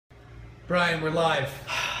Brian, we're live.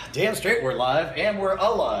 Damn straight, we're live and we're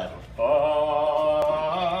alive. So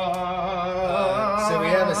we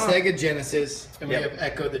have a Sega Genesis and we Yep. have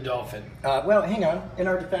Echo the Dolphin. Well, hang on. In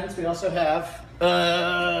our defense, we also have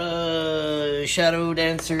Shadow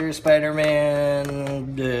Dancer,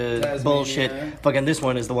 Spider-Man, bullshit. Fucking this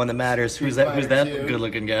one is the one that matters. Who's that? Who's that?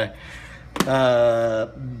 Good-looking guy.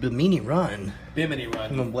 Bimini Run.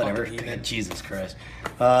 Whatever. Jesus Christ.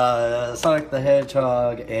 Sonic the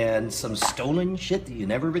Hedgehog and some stolen shit that you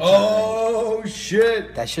never returned. Oh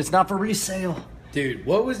shit! That shit's not for resale. Dude,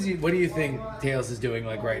 what do you think Tails is doing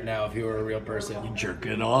like right now if he were a real person?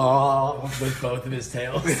 Jerking off With both of his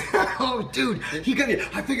tails. Oh, dude,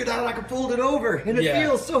 I figured out I could fold it over, and it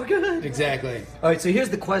feels so good. Exactly. All right, so here's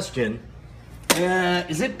the question: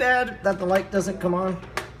 is it bad that the light doesn't come on?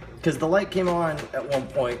 Because the light came on at one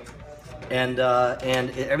point, and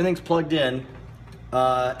everything's plugged in,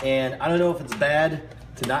 and I don't know if it's bad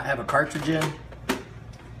to not have a cartridge in.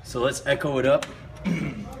 So let's echo it up.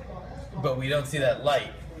 But we don't see that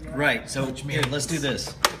light. Right. So here, let's do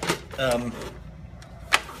this. Hang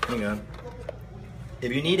on.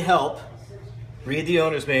 If you need help, read the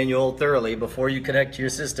owner's manual thoroughly before you connect to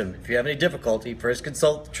your system. If you have any difficulty, first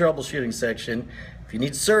consult the troubleshooting section. If you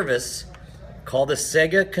need service, call the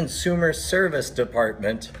Sega Consumer Service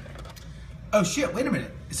Department. Oh shit! Wait a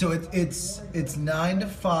minute. So it's 9 to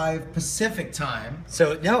 5 Pacific time.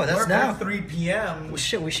 So no, that's now 3 p.m. Well,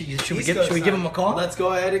 shit, should we give him a call? Let's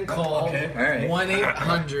go ahead and call. Okay. All right.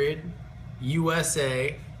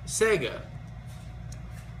 1-800-USA Sega.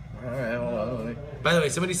 All right. Well, By the way,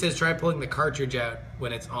 somebody says try pulling the cartridge out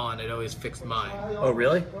when it's on. It always fixed mine. oh,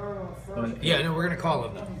 really? Yeah, no, we're gonna call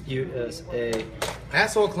him though. USA.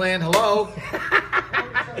 Asshole Clan, hello.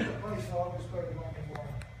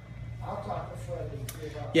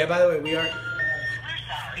 Yeah, by the way, we are. We're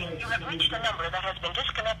sorry. You have reached a number that has been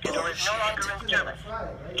disconnected or is no longer in service.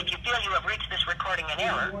 If you feel you have reached this recording in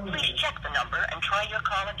error, please check the number and try your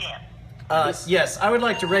call again. Yes, I would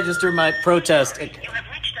like to register my protest. You have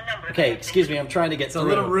reached a number. Okay, excuse me, I'm trying to get through. A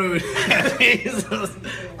little rude. Jesus.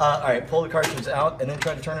 All right, pull the cartridge out and then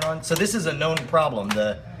try to turn it on. So this is a known problem.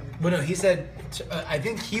 Well, no, he said. I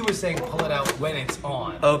think he was saying pull it out when it's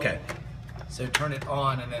on. Okay. So turn it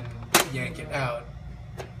on and then yank it out.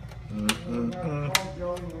 I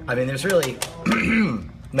mean, there's really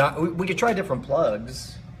not. We could try different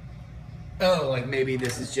plugs. Oh, like maybe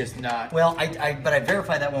this is just not. Well, but I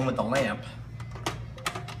verified that one with the lamp.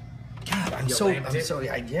 God, I'm so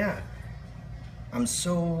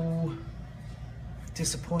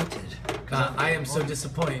disappointed. I am so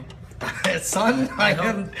disappointed. Son, I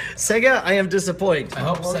am disappointed. I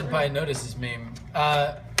hope Senpai notices me.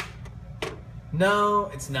 No,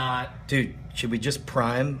 it's not. Dude, should we just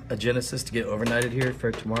prime a Genesis to get overnighted here for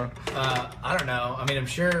tomorrow? I don't know. I mean, I'm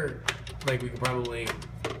sure, like, we could probably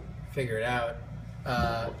figure it out.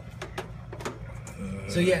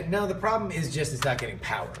 So yeah, no, the problem is just it's not getting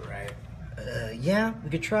power, right? Yeah, we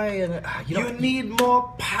could try and... you need more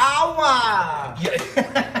power!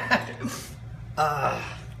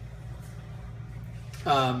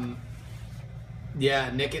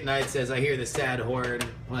 Yeah, Nick at Night says, I hear the sad horn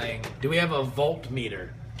playing. Do we have a voltmeter?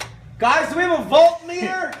 Guys, do we have a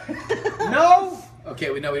voltmeter? No? Okay,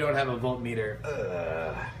 we don't have a voltmeter.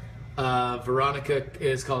 Veronica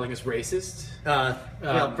is calling us racist.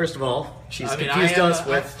 Well, first of all, she's I mean, confused us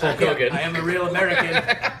with Hulk Hogan. I am a real American.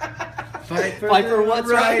 Fight for the what's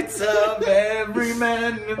rights of every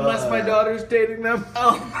man, unless my daughter's dating them.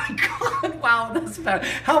 Oh my God! Wow, that's fast.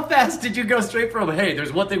 How fast did you go straight from? Hey,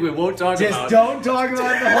 there's one thing we won't talk about. Just don't talk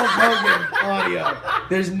about the Hulk Hogan audio.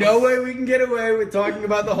 There's no way we can get away with talking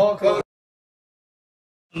about the Hulk Hogan.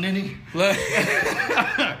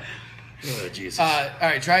 Oh, Jesus. All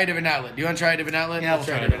right, try a different outlet. Do you want to try a different outlet? Yeah, we'll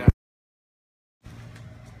try a different outlet.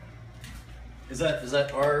 Is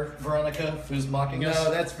that our Veronica who's mocking us? No,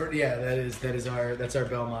 that's that is our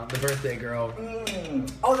Belmont, the birthday girl.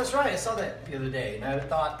 Oh, that's right. I saw that the other day, and I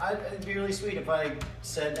thought it'd be really sweet if I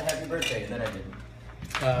said happy birthday, and then I didn't.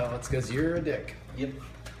 That's because you're a dick. Yep.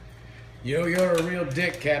 You're a real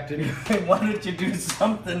dick, Captain. Why don't you do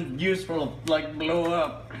something useful, like blow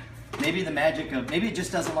up? Maybe the magic of... Maybe it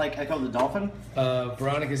just doesn't like Echo the Dolphin?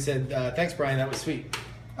 Veronica said, thanks, Brian, that was sweet.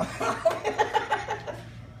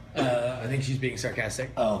 I think she's being sarcastic.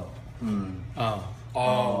 Oh.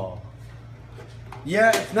 Oh.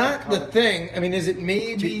 Yeah, it's not the thing. I mean, is it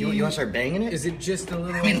maybe... You want to start banging it? Is it just a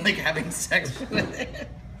little... I mean, like having sex with it?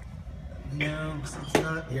 No, it's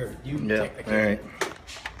not. Here, you take the all right.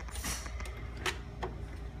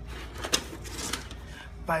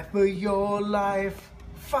 Fight for your life.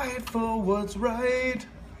 Fight for what's right.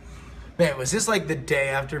 Man, was this like the day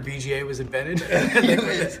after VGA was invented?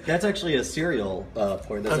 That's actually a serial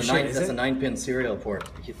port. That's a 9-pin serial port.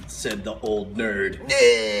 Said the old nerd.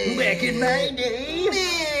 Back in my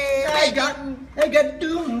day, I got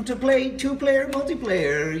doomed to play 2-player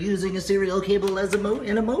multiplayer using a serial cable as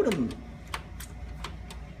and a modem.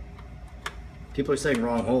 People are saying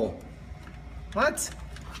wrong hole. What?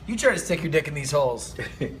 You try to stick your dick in these holes.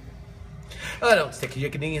 Oh, don't stick your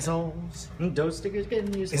dick in these holes. Don't stick your dick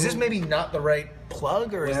in these holes. Is this maybe not the right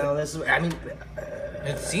plug, or is well, this is, I mean...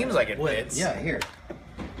 it seems like it fits. Yeah, here.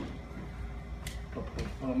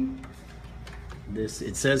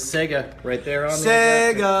 It says Sega right there on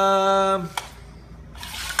Sega!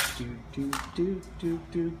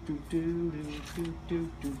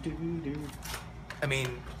 I mean,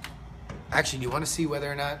 actually, do you want to see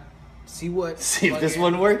whether or not... See if this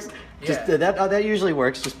one works? Yeah. Just that usually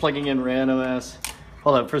works, just plugging in random ass.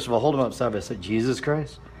 Hold on, first of all, hold them up side by side. Jesus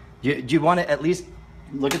Christ. Do you want to at least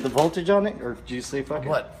look at the voltage on it, or do you say fuck it?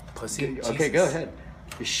 What? Pussy? Okay, Jesus. go ahead.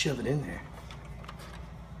 Just shove it in there.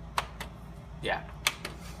 Yeah.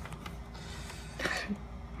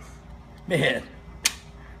 Man,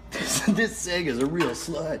 this Sega's a real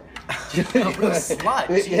slut. A real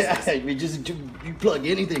slut? Yeah, I mean, you plug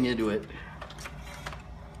anything into it.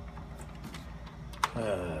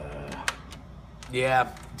 Yeah,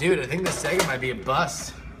 dude, I think the Sega might be a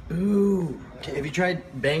bust. Ooh. Okay, have you tried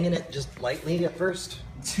banging it just lightly at first?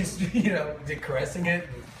 Just, caressing it.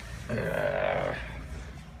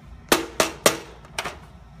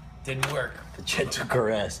 Didn't work. The gentle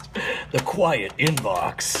caress. The quiet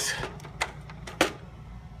inbox.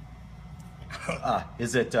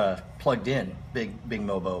 Is it plugged in? Big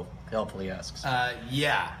Mobo helpfully asks.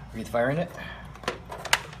 Yeah. Breathe fire in it?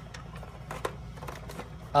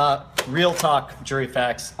 Real talk, jury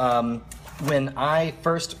facts. When I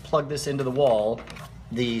first plugged this into the wall,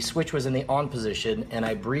 the switch was in the on position, and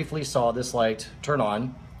I briefly saw this light turn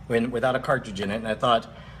on without a cartridge in it, and I thought,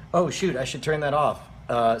 oh shoot, I should turn that off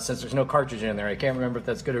since there's no cartridge in there. I can't remember if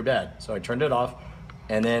that's good or bad. So I turned it off,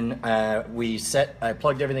 and then I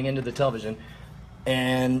plugged everything into the television,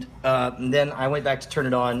 and then I went back to turn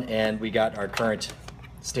it on, and we got our current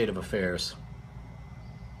state of affairs.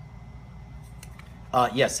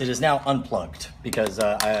 Yes, it is now unplugged because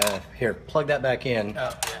here, plug that back in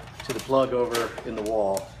to the plug over in the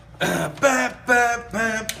wall. When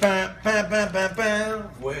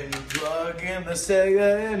you plug in the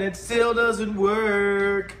Sega and it still doesn't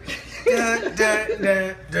work. Here,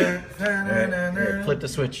 flip the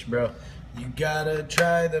switch, bro. You gotta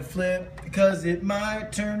try the flip because it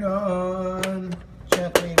might turn on.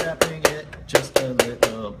 Gently wrapping it just a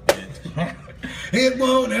little bit. It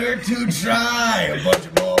won't hurt to try a bunch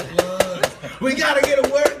of more plugs. We gotta get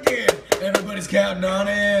it working. Everybody's counting on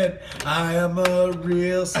it. I am a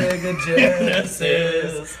real Sega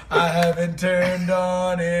Genesis. I haven't turned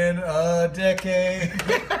on in a decade.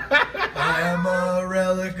 I am a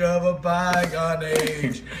relic of a bygone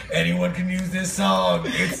age. Anyone can use this song.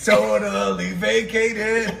 It's totally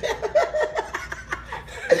vacated.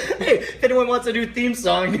 Hey, if anyone wants a new theme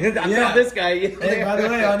song, I'm not this guy. Hey, by the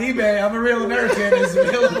way, on eBay, I'm a Real American is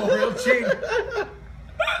available real cheap.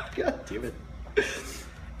 God damn it.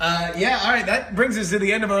 Yeah, all right, that brings us to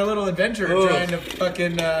the end of our little adventure trying to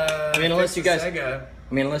fucking unless you guys, Sega.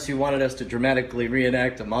 unless you wanted us to dramatically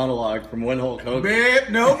reenact a monologue from one Hulk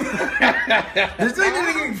Hogan. Nope. There's not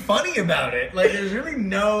anything funny about it. Like, there's really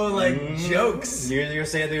no, jokes. You're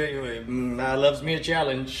saying that loves me a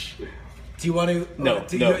challenge. Do you want to? No,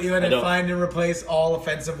 you want to find and replace all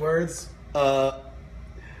offensive words?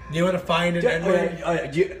 Do you want to find and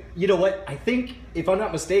end? You know what? I think, if I'm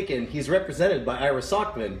not mistaken, he's represented by Ira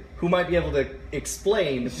Sockman, who might be able to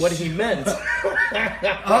explain what he meant.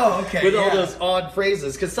 Oh, okay. With all those odd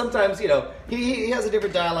phrases, because sometimes he has a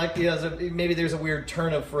different dialect. Maybe there's a weird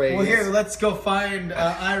turn of phrase. Well, here, let's go find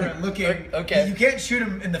Ira looking. Okay. You can't shoot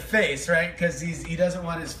him in the face, right? Because he doesn't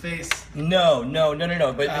want his face. No.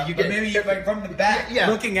 But you but get maybe you're from the back,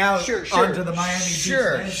 looking out onto the Miami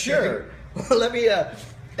Beach. Sure. Let me.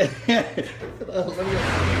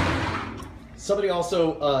 Somebody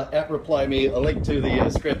also reply me a link to the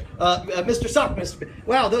script. Mr. Sockman,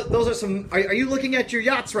 wow, those are some. Are you looking at your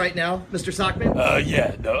yachts right now, Mr. Sockman?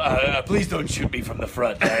 Yeah, no. Please don't shoot me from the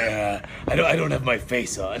front. I don't have my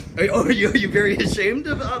face on. Are you very ashamed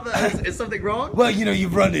of? Is something wrong? Well,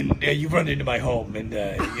 you've run into my home, and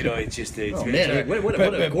it's just. It's Oh man, what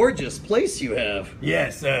a gorgeous place you have.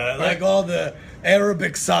 Yes, like all the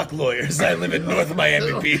Arabic sock lawyers. I live in North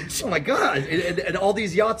Miami Beach. Oh my God! And all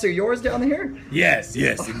these yachts are yours down here? Yes,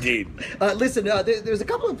 indeed. Listen, there's a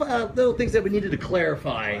couple of little things that we needed to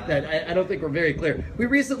clarify that I don't think were very clear. We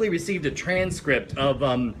recently received a transcript of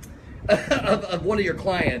of one of your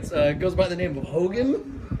clients. Goes by the name of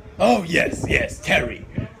Hogan. Oh yes, Terry.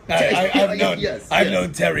 I've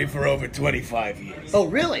known Terry for over 25 years. Oh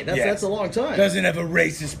really? That's a long time. Doesn't have a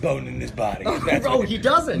racist bone in his body. He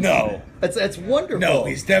doesn't. No. That's wonderful. No,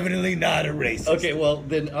 he's definitely not a racist. Okay, well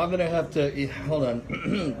then I'm gonna have to hold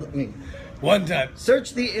on. Let me one time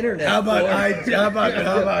search the internet. How about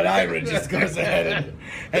Ira just goes ahead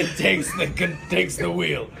and takes the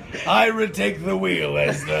wheel. Ira take the wheel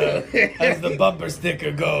as the bumper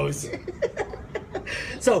sticker goes.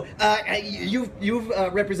 So you've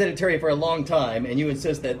represented Terry for a long time, and you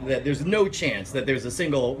insist that there's no chance that there's a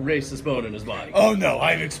single racist bone in his body. Oh no,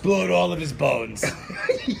 I've explored all of his bones.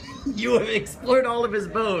 You have explored all of his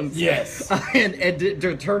bones. Yes. And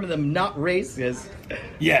determined them not racist.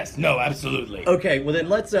 Yes. No. Absolutely. Okay. Well then,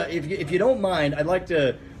 let's. If you don't mind, I'd like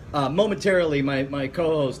to. Momentarily, my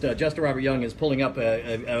co-host, Justin Robert Young, is pulling up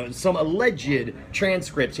some alleged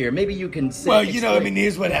transcripts here. Maybe you can say... Well,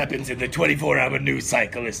 here's what happens in the 24-hour news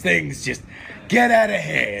cycle is things just get out of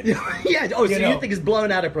hand. Yeah, so you think it's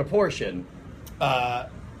blown out of proportion?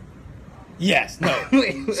 Yes, no.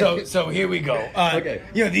 So here we go. Okay.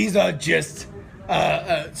 These are just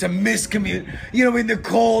some miscommunication. In the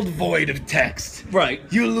cold void of text. Right.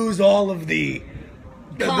 You lose all of the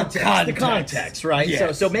context, right?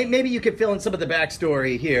 Yes. So maybe you could fill in some of the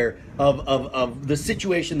backstory here of the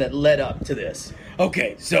situation that led up to this.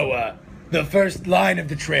 Okay, so the first line of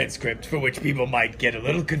the transcript, for which people might get a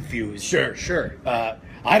little confused. Sure.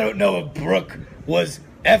 I don't know if Brooke was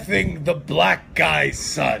effing the black guy's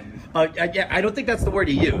son. Yeah, I don't think that's the word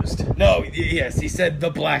he used. No, yes, he said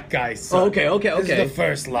the black guy's son. Okay. This is the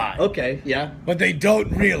first line. Okay, yeah. What they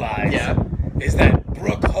don't realize is that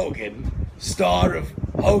Brooke Hogan, star of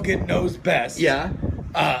Hogan Knows Best,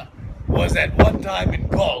 was at one time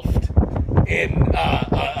engulfed in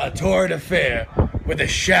a torrid affair with a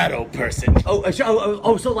shadow person.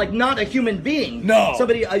 So like not a human being. No.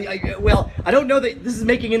 Somebody. Well, I don't know that this is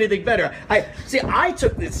making anything better. I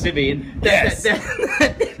took this to mean that, that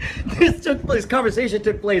this conversation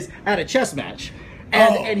took place at a chess match.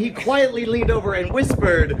 And he quietly leaned over and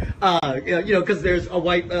whispered, because there's a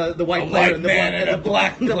white player and the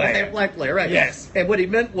black player, right? Yes. And what he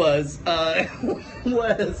meant was that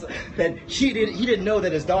he didn't know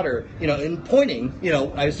that his daughter, in pointing,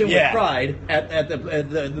 I assume with pride at the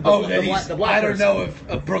black. I don't know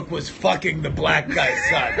if Brooke was fucking the black guy's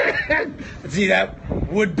son. See, that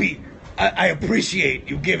would be. I appreciate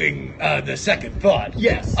you giving the second thought.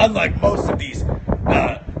 Yes. Unlike most of these.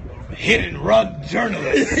 Hit and run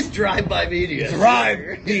journalists. Drive-by media. The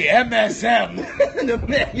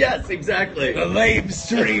MSM. Yes, exactly. The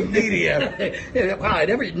lamestream media. Wow, I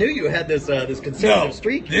never knew you had this conservative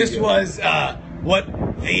streak. This was what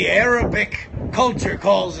the Arabic culture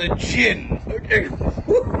calls a jinn.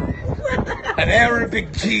 An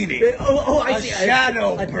Arabic genie. I see. A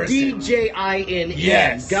shadow person. DJIN.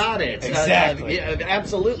 Yes. Got it. Exactly.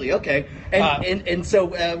 Absolutely. Okay. And so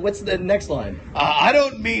what's the next line? I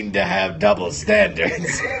don't mean to have double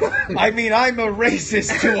standards. I mean, I'm a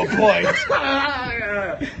racist to a point.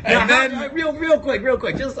 And then real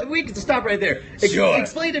quick. Just we can stop right there. Sure.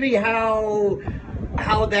 Explain to me how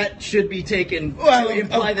that should be taken to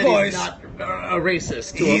imply that he's not a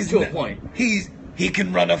racist to a point. He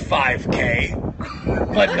can run a 5K,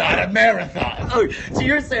 but not a marathon. Oh, so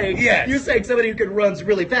you're saying somebody who can run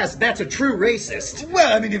really fast, that's a true racist.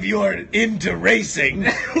 Well, I mean, if you're into racing,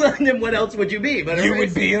 well, then what else would you be? But you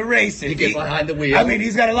would be a racist. You get behind the wheel. I mean,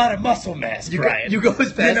 he's got a lot of muscle mass, Brian. You go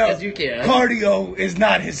as fast as you can. Cardio is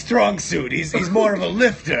not his strong suit. He's more of a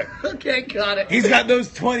lifter. Okay, got it. He's got those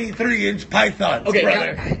 23-inch pythons,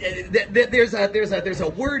 brother. There's a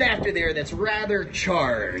word after there that's rather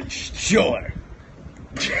charged. Sure.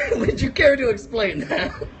 Would you care to explain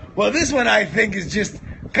that? Well, this one I think is just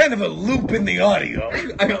kind of a loop in the audio.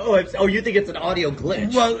 You think it's an audio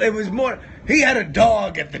glitch? Well, it was more. He had a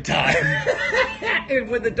dog at the time. And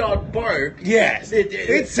when the dog barked, yes,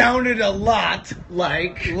 it sounded a lot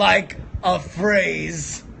like a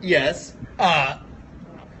phrase. Yes.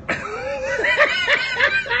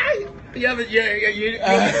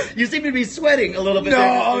 You seem to be sweating a little bit.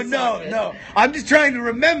 No. I'm just trying to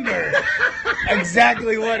remember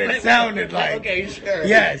exactly what it sounded like. Okay, sure.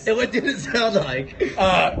 Yes. And what did it sound like?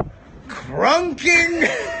 Crunking.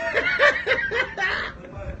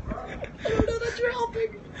 I don't know that you're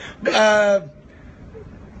helping.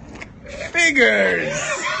 Figures.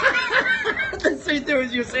 So there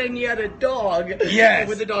was you saying he had a dog. Yes.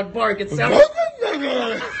 With the dog bark, it sounded.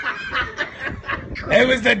 It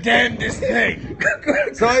was the damnedest thing.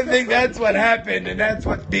 So I think that's what happened, and that's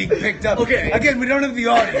what's being picked up. Okay. Again, we don't have the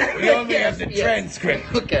audio. We only Yes, have the yes.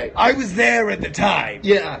 transcript. Okay. I was there at the time.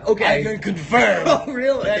 Yeah. Okay. I can confirm. Oh,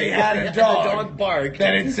 really? That he had a The dog. dog barked.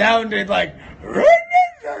 That it sounded like.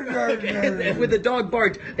 Okay. With the dog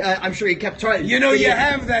barked, I'm sure he kept trying. You know, you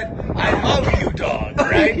have that "I love you" dog,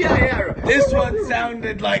 right? Yeah. This one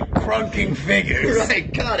sounded like crunking figures.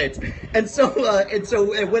 Right, got it. And so, what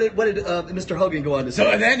did Mr. Hogan go on to say?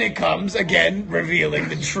 So then it comes again, revealing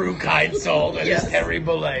the true kind soul that Yes. is Terry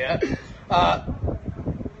Bollea.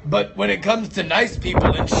 But when it comes to nice people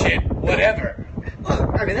and shit, whatever.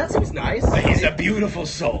 Well, I mean, that seems nice. He's a beautiful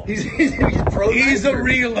soul. He's pro. He's a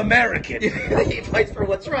real American. He fights for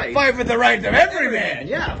what's right. Fight for the rights of every man.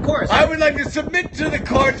 Yeah, of course. I would like to submit to the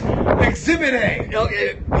court Exhibit A.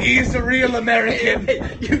 Okay. He's a real American.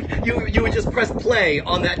 You would just press play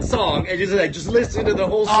on that song and just listen to the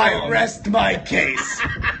whole song. I rest my case.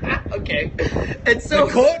 Okay. And so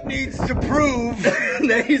The court needs to prove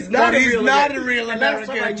that he's not that a he's real not American. a real And last time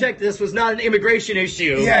I American. checked, this was not an immigration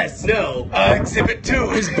issue. Yes. No. Exhibit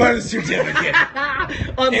 2 is birth certificate.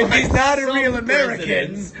 Unlike If he's not a some real American,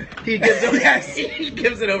 presidents, he gives it. Yes. He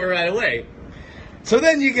gives it over right away. So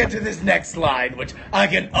then you get to this next line, which I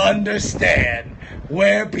can understand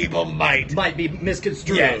where people might. Might be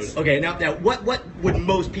misconstrued. Yes. Okay. Now, what would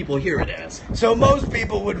most people hear it as? So most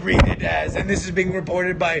people would read it as, and this is being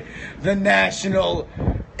reported by the National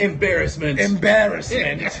Embarrassment.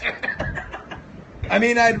 I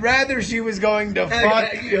mean, I'd rather she was going to fuck.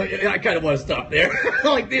 I kind of want to stop there.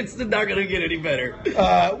 Like, it's not going to get any better.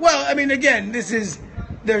 Well, I mean, again,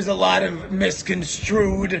 there's a lot of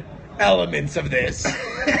misconstrued elements of this.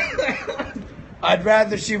 I'd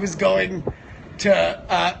rather she was going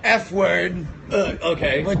to F word,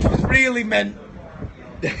 Okay. which was really meant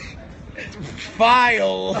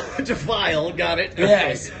file. To file, got it.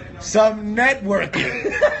 Yes, some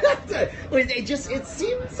networking. Wait, it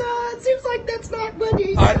seems like that's not what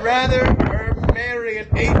he's. I'd rather her marry an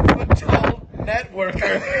 8-foot-tall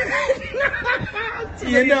networker.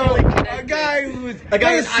 You know, a guy who's A guy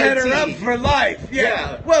gonna in set her IT. up for life.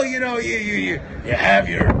 Yeah. Well, you know, you have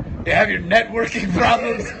your networking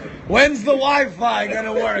problems. When's the Wi-Fi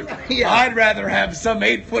gonna work? Yeah. I'd rather have some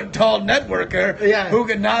 8-foot-tall networker Yeah. who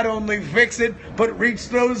can not only fix it but reach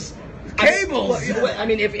those cables. I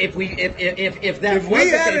mean, if that If was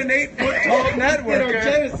we the had case- an 8-foot-tall networker,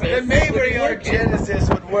 Genesis then would maybe be our working. Genesis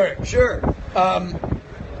would work. Sure.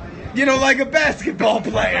 You know, like a basketball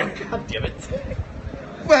player. God damn it.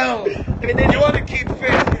 Well, I mean, then you want to keep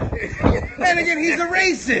fit. And again, he's a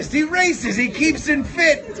racist. He races. He keeps in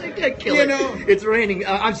fit. I can't kill You it. know. It's raining.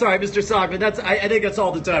 I'm sorry, Mr. Sockman. I think that's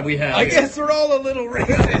all the time we have. I guess we're all a little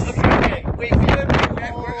racist. Okay. Wait.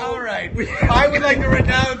 All right. I would like to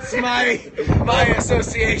renounce my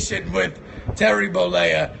association with Terry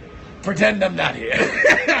Bollea. Pretend I'm not here.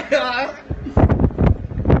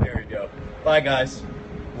 There you go. Bye, guys.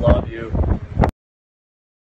 Love you.